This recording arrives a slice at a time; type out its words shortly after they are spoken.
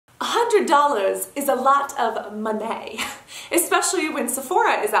$100 is a lot of money, especially when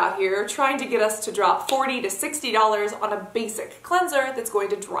Sephora is out here trying to get us to drop $40 to $60 on a basic cleanser that's going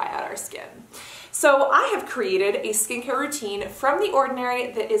to dry out our skin. So I have created a skincare routine from The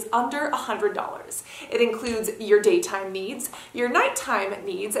Ordinary that is under $100. It includes your daytime needs, your nighttime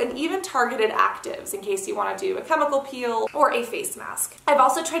needs, and even targeted actives in case you want to do a chemical peel or a face mask. I've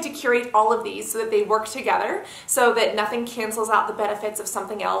also tried to curate all of these so that they work together so that nothing cancels out the benefits of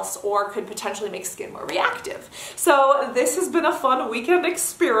something else or could potentially make skin more reactive. So this has been a fun weekend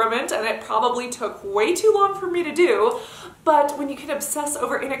experiment, and it probably took way too long for me to do, but when you can obsess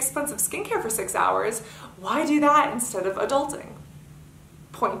over inexpensive skincare for 6 hours, why do that instead of adulting?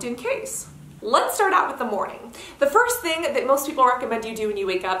 Point in case. Let's start out with the morning. The first thing that most people recommend you do when you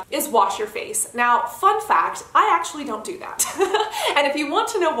wake up is wash your face. Now, fun fact, I actually don't do that. And if you want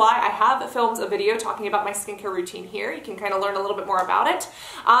to know why, I have filmed a video talking about my skincare routine here. You can kind of learn a little bit more about it.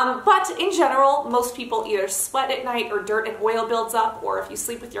 But in general, most people either sweat at night or dirt and oil builds up, or if you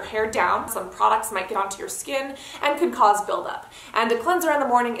sleep with your hair down, some products might get onto your skin and could cause buildup. And a cleanser in the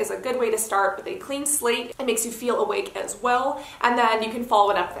morning is a good way to start with a clean slate. It makes you feel awake as well, and then you can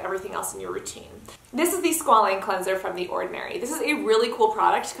follow it up with everything else in your routine. This is the Squalane Cleanser from The Ordinary. This is a really cool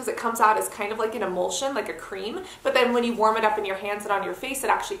product because it comes out as kind of like an emulsion, like a cream, but then when you warm it up in your hands and on your face, it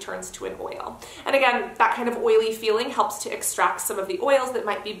actually turns to an oil. And again, that kind of oily feeling helps to extract some of the oils that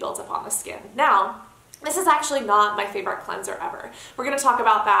might be built up on the skin. Now, this is actually not my favorite cleanser ever. We're going to talk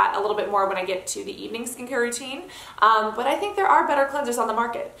about that a little bit more when I get to the evening skincare routine, but I think there are better cleansers on the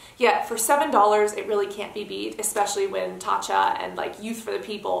market. Yet for $7, it really can't be beat, especially when Tatcha and like Youth for the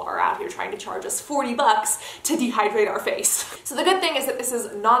People are out here trying to charge us 40 bucks to dehydrate our face. So the good thing is that this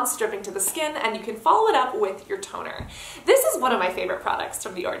is non-stripping to the skin, and you can follow it up with your toner. This is one of my favorite products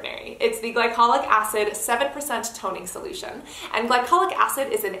from The Ordinary. It's the Glycolic Acid 7% Toning Solution, and glycolic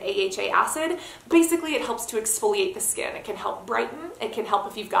acid is an AHA acid. Basically, it helps to exfoliate the skin. It can help brighten, it can help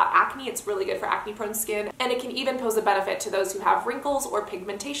if you've got acne, it's really good for acne prone skin, and it can even pose a benefit to those who have wrinkles or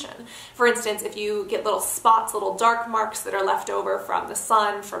pigmentation. For instance, if you get little spots, little dark marks that are left over from the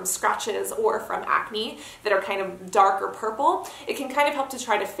sun, from scratches, or from acne that are kind of dark or purple, it can kind of help to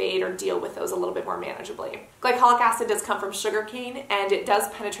try to fade or deal with those a little bit more manageably. Glycolic acid does come from sugarcane, and it does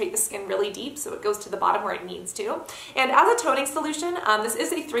penetrate the skin really deep, so it goes to the bottom where it needs to. And as a toning solution, this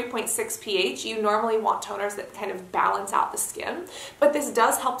is a 3.6 pH. You normally want toners that kind of balance out the skin, but this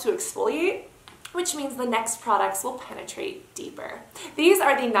does help to exfoliate, which means the next products will penetrate deeper. These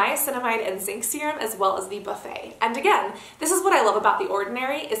are the Niacinamide and Zinc serum, as well as the Buffet. And again, this is what I love about The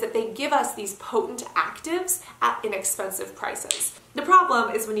Ordinary, is that they give us these potent actives at inexpensive prices. The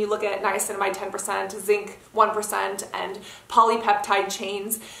problem is when you look at Niacinamide 10%, Zinc 1%, and polypeptide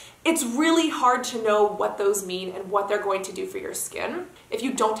chains, it's really hard to know what those mean and what they're going to do for your skin if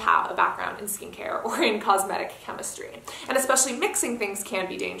you don't have a background in skincare or in cosmetic chemistry. And especially mixing things can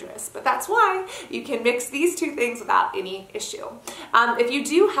be dangerous, but that's why you can mix these two things without any issue. If you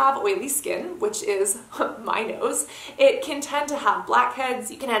do have oily skin, which is my nose, it can tend to have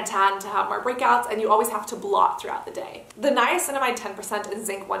blackheads, you can tend to have more breakouts, and you always have to blot throughout the day. The Niacinamide 10% and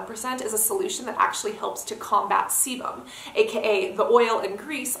Zinc 1% is a solution that actually helps to combat sebum, aka the oil and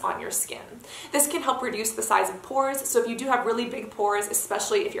grease on your skin. This can help reduce the size of pores, so if you do have really big pores,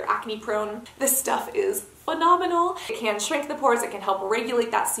 especially if you're acne prone, this stuff is phenomenal. It can shrink the pores, it can help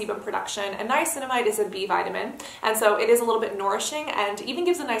regulate that sebum production, and niacinamide is a B vitamin, and so it is a little bit nourishing and even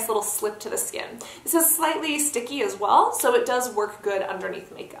gives a nice little slip to the skin. This is slightly sticky as well, so it does work good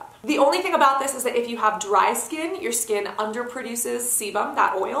underneath makeup. The only thing about this is that if you have dry skin, your skin underproduces sebum,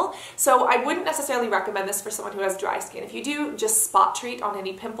 that oil, so I wouldn't necessarily recommend this for someone who has dry skin. If you do, just spot treat on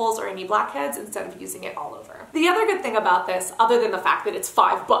any pimples or any blackheads instead of using it all over. The other good thing about this, other than the fact that it's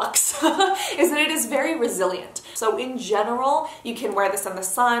 $5, is that it is very resilient. So in general, you can wear this in the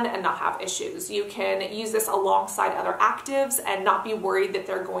sun and not have issues. You can use this alongside other actives and not be worried that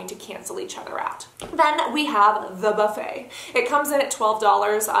they're going to cancel each other out. Then we have the Buffet. It comes in at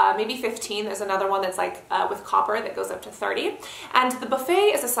 $12, maybe $15. There's another one that's like with copper that goes up to $30. And the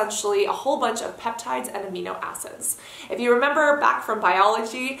Buffet is essentially a whole bunch of peptides and amino acids. If you remember back from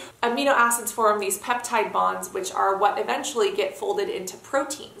biology, amino acids form these peptide bonds, which are what eventually get folded into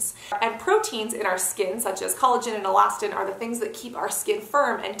proteins. And proteins in our skin, such as collagen and elastin, are the things that keep our skin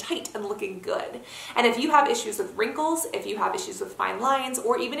firm and tight and looking good. And if you have issues with wrinkles, if you have issues with fine lines,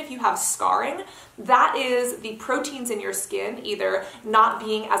 or even if you have scarring, that is the proteins in your skin either not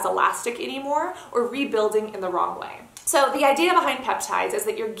being as elastic anymore or rebuilding in the wrong way. So the idea behind peptides is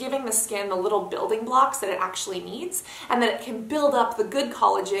that you're giving the skin the little building blocks that it actually needs, and that it can build up the good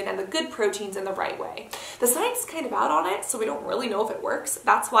collagen and the good proteins in the right way. The science is kind of out on it, so we don't really know if it works.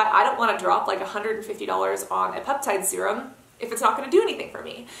 That's why I don't want to drop like $150 on a peptide serum if it's not going to do anything for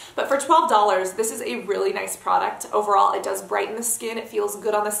me. But for $12, this is a really nice product. Overall, it does brighten the skin, it feels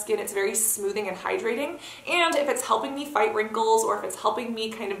good on the skin, it's very smoothing and hydrating, and if it's helping me fight wrinkles or if it's helping me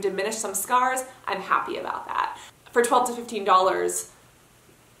kind of diminish some scars, I'm happy about that. For $12 to $15,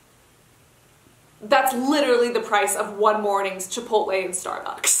 that's literally the price of one morning's Chipotle and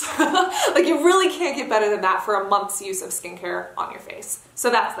Starbucks. Like, you really can't get better than that for a month's use of skincare on your face. So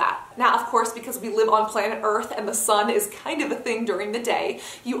that's that. Now, of course, because we live on planet Earth and the sun is kind of a thing during the day,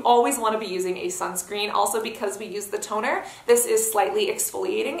 you always want to be using a sunscreen. Also, because we use the toner, this is slightly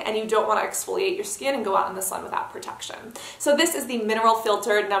exfoliating, and you don't want to exfoliate your skin and go out in the sun without protection. So this is the Mineral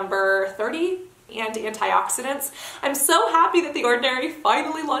Filter number 30. And antioxidants. I'm so happy that The Ordinary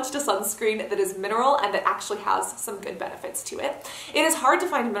finally launched a sunscreen that is mineral and that actually has some good benefits to it. It is hard to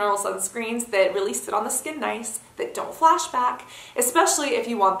find mineral sunscreens that really sit on the skin nice, that don't flash back, especially if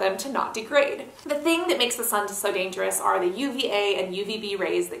you want them to not degrade. The thing that makes the sun so dangerous are the UVA and UVB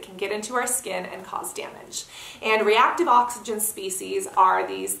rays that can get into our skin and cause damage. And reactive oxygen species are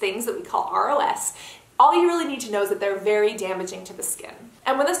these things that we call ROS. All you really need to know is that they're very damaging to the skin.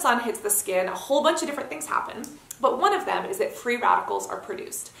 And when the sun hits the skin, a whole bunch of different things happen, but one of them is that free radicals are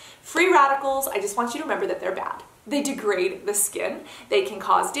produced. Free radicals, I just want you to remember that they're bad. They degrade the skin, they can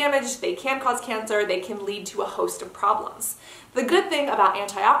cause damage, they can cause cancer, they can lead to a host of problems. The good thing about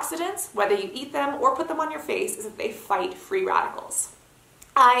antioxidants, whether you eat them or put them on your face, is that they fight free radicals.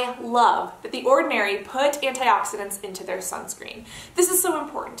 I love that The Ordinary put antioxidants into their sunscreen. This is so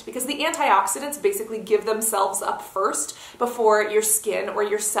important because the antioxidants basically give themselves up first before your skin or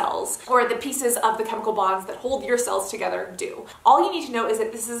your cells or the pieces of the chemical bonds that hold your cells together do. All you need to know is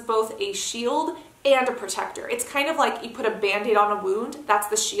that this is both a shield and a protector. It's kind of like you put a band-aid on a wound, that's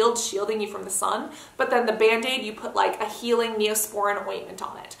the shield shielding you from the sun, but then the band-aid you put like a healing Neosporin ointment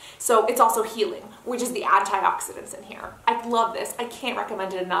on it. So it's also healing, which is the antioxidants in here. I love this, I can't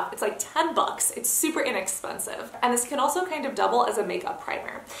recommend it enough. It's like 10 bucks, it's super inexpensive. And this can also kind of double as a makeup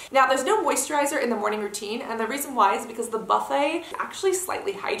primer. Now there's no moisturizer in the morning routine, and the reason why is because the buffet is actually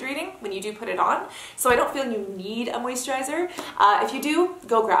slightly hydrating when you do put it on. So I don't feel you need a moisturizer. If you do,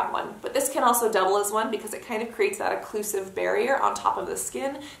 go grab one. But this can also double as one because it kind of creates that occlusive barrier on top of the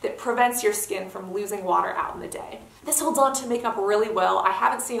skin that prevents your skin from losing water out in the day. This holds on to makeup really well. I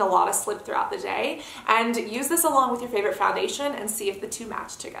haven't seen a lot of slip throughout the day, and use this along with your favorite foundation and see if the two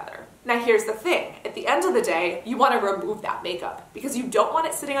match together. Now here's the thing, at the end of the day, you want to remove that makeup because you don't want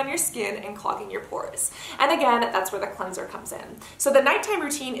it sitting on your skin and clogging your pores. And again, that's where the cleanser comes in. So the nighttime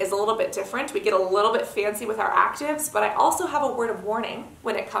routine is a little bit different. We get a little bit fancy with our actives, but I also have a word of warning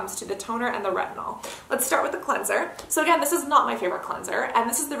when it comes to the toner and the retinol. Let's start with the cleanser. So again, this is not my favorite cleanser, and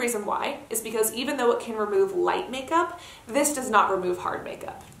this is the reason why, is because even though it can remove light makeup, this does not remove hard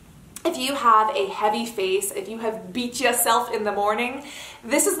makeup. If you have a heavy face, if you have beat yourself in the morning,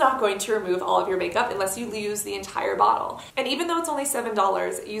 this is not going to remove all of your makeup unless you use the entire bottle. And even though it's only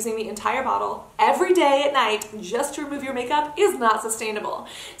 $7, using the entire bottle every day at night just to remove your makeup is not sustainable.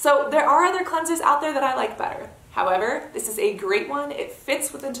 So there are other cleansers out there that I like better. However, this is a great one. It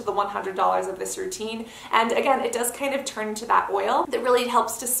fits within the $100 of this routine. And again, it does kind of turn into that oil that really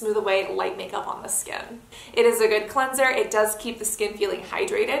helps to smooth away light makeup on the skin. It is a good cleanser. It does keep the skin feeling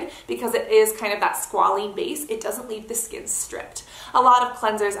hydrated because it is kind of that squalene base. It doesn't leave the skin stripped. A lot of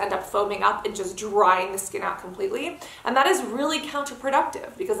cleansers end up foaming up and just drying the skin out completely. And that is really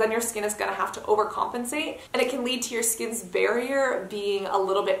counterproductive because then your skin is going to have to overcompensate, and it can lead to your skin's barrier being a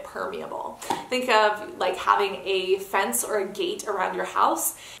little bit permeable. Think of like having a fence or a gate around your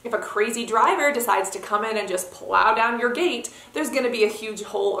house. If a crazy driver decides to come in and just plow down your gate, there's going to be a huge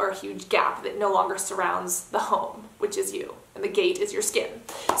hole or a huge gap that no longer surrounds the home, which is you, and the gate is your skin.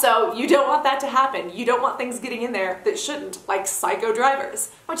 So you don't want that to happen. You don't want things getting in there that shouldn't, like psycho drivers,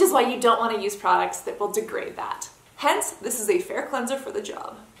 which is why you don't want to use products that will degrade that. Hence, this is a fair cleanser for the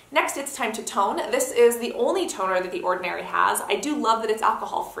job. Next, it's time to tone. This is the only toner that The Ordinary has. I do love that it's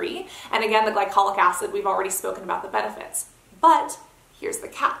alcohol-free, and again, the glycolic acid, we've already spoken about the benefits. But here's the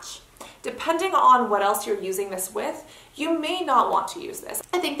catch. Depending on what else you're using this with, you may not want to use this.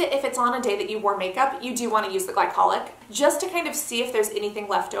 I think that if it's on a day that you wore makeup, you do want to use the glycolic just to kind of see if there's anything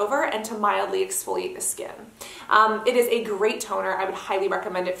left over and to mildly exfoliate the skin. It is a great toner. I would highly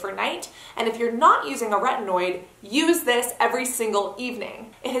recommend it for night. And if you're not using a retinoid, use this every single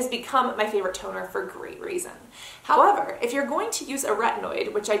evening. It has become my favorite toner for great reason. However, if you're going to use a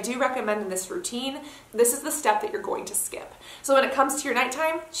retinoid, which I do recommend in this routine, this is the step that you're going to skip. So when it comes to your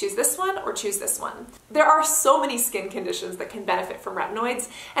nighttime, choose this one or choose this one. There are so many skin conditions that can benefit from retinoids,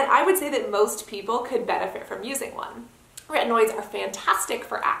 and I would say that most people could benefit from using one. Retinoids are fantastic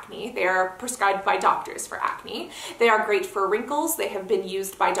for acne. They are prescribed by doctors for acne. They are great for wrinkles. They have been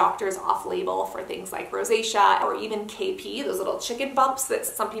used by doctors off-label for things like rosacea or even KP, those little chicken bumps that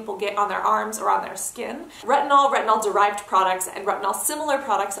some people get on their arms or on their skin. Retinol, retinol-derived products, and retinol-similar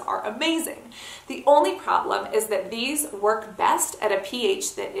products are amazing. The only problem is that these work best at a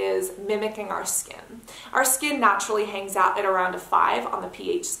pH that is mimicking our skin. Our skin naturally hangs out at around a 5 on the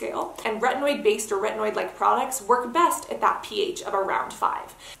pH scale, and retinoid-based or retinoid-like products work best at that pH of around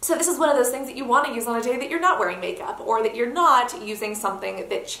 5. So this is one of those things that you want to use on a day that you're not wearing makeup or that you're not using something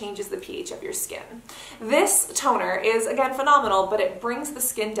that changes the pH of your skin. This toner is, again, phenomenal, but it brings the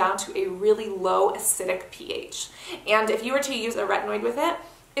skin down to a really low acidic pH. And if you were to use a retinoid with it,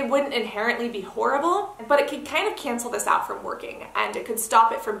 it wouldn't inherently be horrible, but it could kind of cancel this out from working, and it could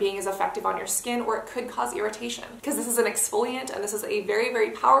stop it from being as effective on your skin, or it could cause irritation, because this is an exfoliant and this is a very,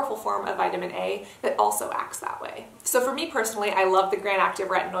 very powerful form of vitamin A that also acts that way. So for me personally, I love the Granactive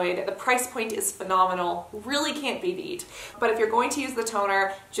Retinoid. The price point is phenomenal, really can't be beat. But if you're going to use the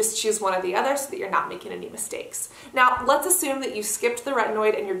toner, just choose one or the other so that you're not making any mistakes. Now, let's assume that you skipped the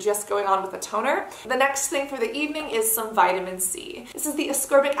retinoid and you're just going on with the toner. The next thing for the evening is some vitamin C. This is the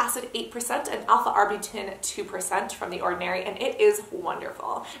Ascorbic acid 8% and alpha arbutin 2% from The Ordinary, and it is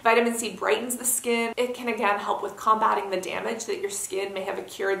wonderful. Vitamin C brightens the skin. It can again help with combating the damage that your skin may have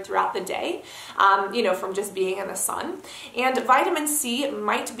accrued throughout the day, from just being in the sun. And vitamin C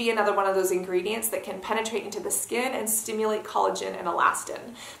might be another one of those ingredients that can penetrate into the skin and stimulate collagen and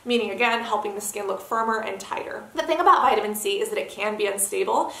elastin, meaning again helping the skin look firmer and tighter. The thing about vitamin C is that it can be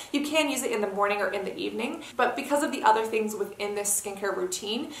unstable. You can use it in the morning or in the evening, but because of the other things within this skincare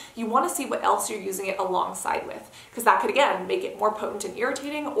routine, you want to see what else you're using it alongside with, because that could again make it more potent and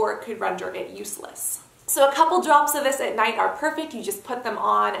irritating, or it could render it useless. So a couple drops of this at night are perfect. You just put them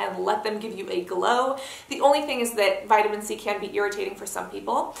on and let them give you a glow. The only thing is that vitamin C can be irritating for some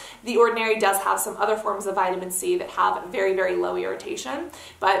people. The Ordinary does have some other forms of vitamin C that have very, very low irritation,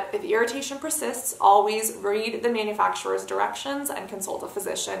 but if irritation persists, always read the manufacturer's directions and consult a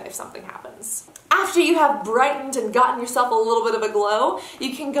physician if something happens. After you have brightened and gotten yourself a little bit of a glow,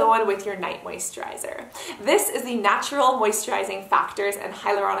 you can go in with your night moisturizer. This is the Natural Moisturizing Factors and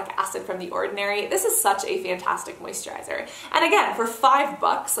Hyaluronic Acid from The Ordinary. This is such a fantastic moisturizer. And again, for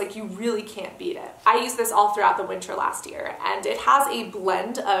 $5, like, you really can't beat it. I used this all throughout the winter last year, and it has a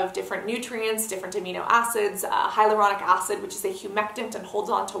blend of different nutrients, different amino acids, hyaluronic acid, which is a humectant and holds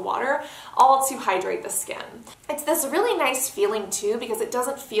on to water, all to hydrate the skin. It's this really nice feeling too, because it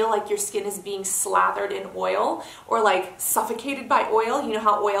doesn't feel like your skin is being slathered in oil or like suffocated by oil. You know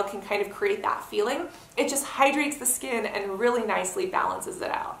how oil can kind of create that feeling? It just hydrates the skin and really nicely balances it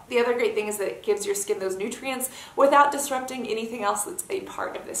out. The other great thing is that it gives your skin those nutrients without disrupting anything else that's a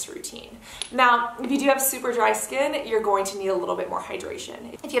part of this routine. Now, if you do have super dry skin, you're going to need a little bit more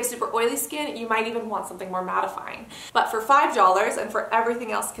hydration. If you have super oily skin, you might even want something more mattifying. But for $5 and for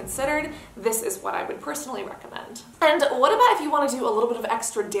everything else considered, this is what I would personally recommend. And what about if you want to do a little bit of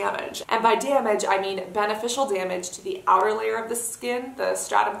extra damage? And by damage, I mean beneficial damage to the outer layer of the skin, the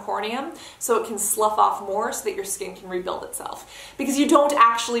stratum corneum, so it can slough off more so that your skin can rebuild itself. Because you don't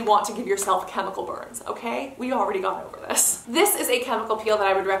actually want to give yourself chemical burns, okay? We already gone over this. This is a chemical peel that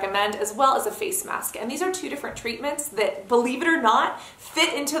I would recommend, as well as a face mask. And these are two different treatments that, believe it or not,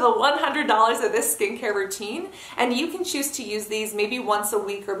 fit into the $100 of this skincare routine. And you can choose to use these maybe once a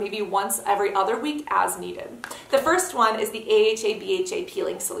week or maybe once every other week as needed. The first one is the AHA BHA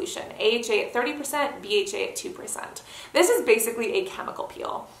Peeling Solution. AHA at 30%, BHA at 2%. This is basically a chemical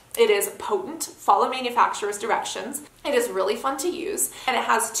peel. It is potent, follow manufacturer's directions. It is really fun to use, and it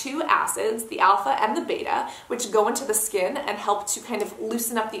has two acids, the alpha and the beta, which go into the skin and help to kind of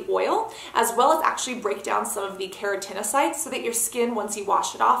loosen up the oil, as well as actually break down some of the keratinocytes so that your skin, once you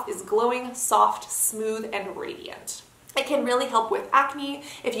wash it off, is glowing, soft, smooth, and radiant. It can really help with acne.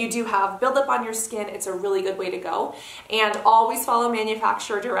 If you do have buildup on your skin, it's a really good way to go. And always follow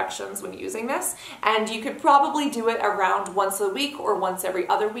manufacturer directions when using this. And you could probably do it around once a week or once every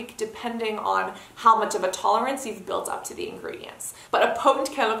other week, depending on how much of a tolerance you've built up to the ingredients. But a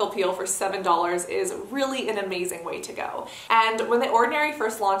potent chemical peel for $7 is really an amazing way to go. And when The Ordinary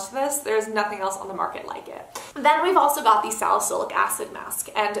first launched this, there's nothing else on the market like it. Then we've also got the Salicylic Acid Mask.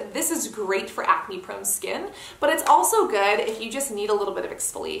 And this is great for acne-prone skin, but it's also good if you just need a little bit of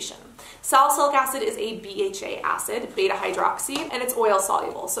exfoliation. Salicylic acid is a BHA acid, beta hydroxy, and it's oil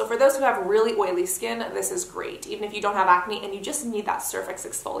soluble. So for those who have really oily skin, this is great, even if you don't have acne and you just need that surface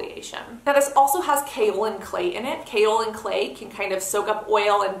exfoliation. Now this also has kaolin clay in it. Kaolin clay can kind of soak up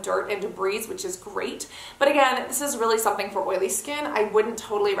oil and dirt and debris, which is great. But again, this is really something for oily skin. I wouldn't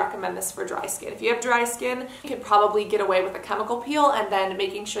totally recommend this for dry skin. If you have dry skin, you could probably get away with a chemical peel and then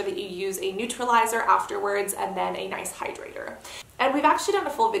making sure that you use a neutralizer afterwards and then a nice hydrator. And we've actually done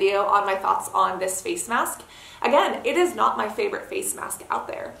a full video on my thoughts on this face mask. Again, it is not my favorite face mask out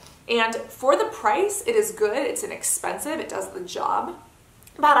there. And for the price, it is good, it's inexpensive, it does the job.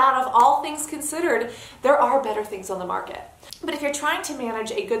 But out of all things considered, there are better things on the market. But if you're trying to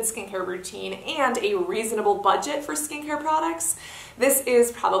manage a good skincare routine and a reasonable budget for skincare products, this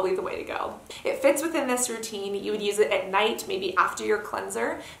is probably the way to go. It fits within this routine. You would use it at night, maybe after your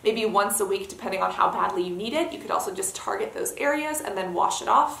cleanser, maybe once a week depending on how badly you need it. You could also just target those areas and then wash it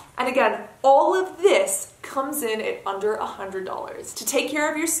off. And again, all of this comes in at under $100 to take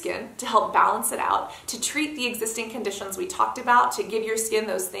care of your skin, to help balance it out, to treat the existing conditions we talked about, to give your skin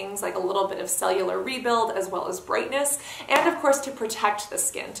those things like a little bit of cellular rebuild as well as brightness, and of course to protect the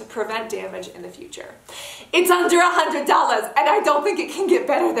skin, to prevent damage in the future. It's under $100 and I don't think it can get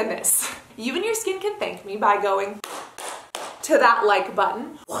better than this. You and your skin can thank me by going to that like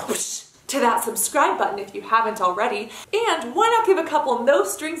button, whoosh, to that subscribe button if you haven't already, and why not give a couple no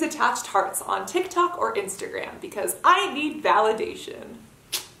strings attached hearts on TikTok or Instagram, because I need validation.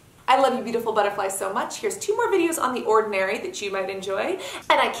 I love you beautiful butterflies so much. Here's 2 more videos on The Ordinary that you might enjoy,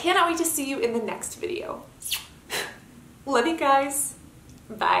 and I cannot wait to see you in the next video. Love you guys.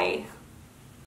 Bye.